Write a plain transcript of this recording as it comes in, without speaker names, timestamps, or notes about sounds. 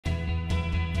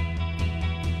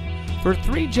For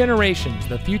 3 generations,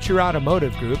 the Future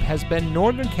Automotive Group has been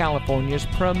Northern California's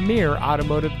premier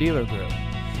automotive dealer group.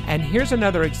 And here's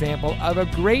another example of a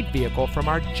great vehicle from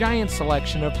our giant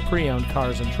selection of pre-owned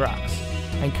cars and trucks.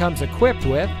 And comes equipped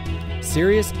with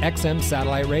Sirius XM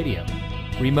satellite radio,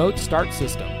 remote start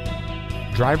system,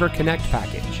 driver connect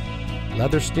package,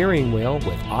 leather steering wheel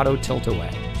with auto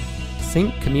tilt-away,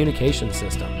 sync communication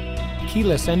system,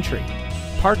 keyless entry,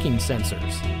 parking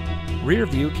sensors, rear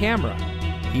view camera,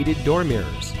 heated door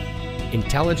mirrors,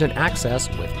 intelligent access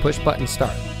with push-button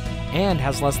start, and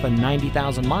has less than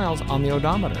 90,000 miles on the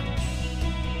odometer.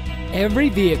 Every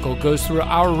vehicle goes through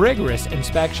our rigorous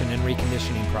inspection and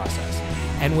reconditioning process,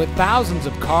 and with thousands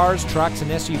of cars, trucks,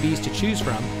 and SUVs to choose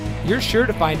from, you're sure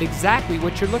to find exactly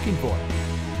what you're looking for.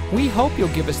 We hope you'll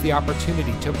give us the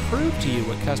opportunity to prove to you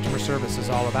what customer service is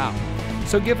all about.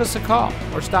 So give us a call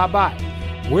or stop by.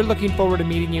 We're looking forward to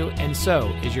meeting you, and so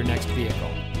is your next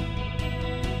vehicle.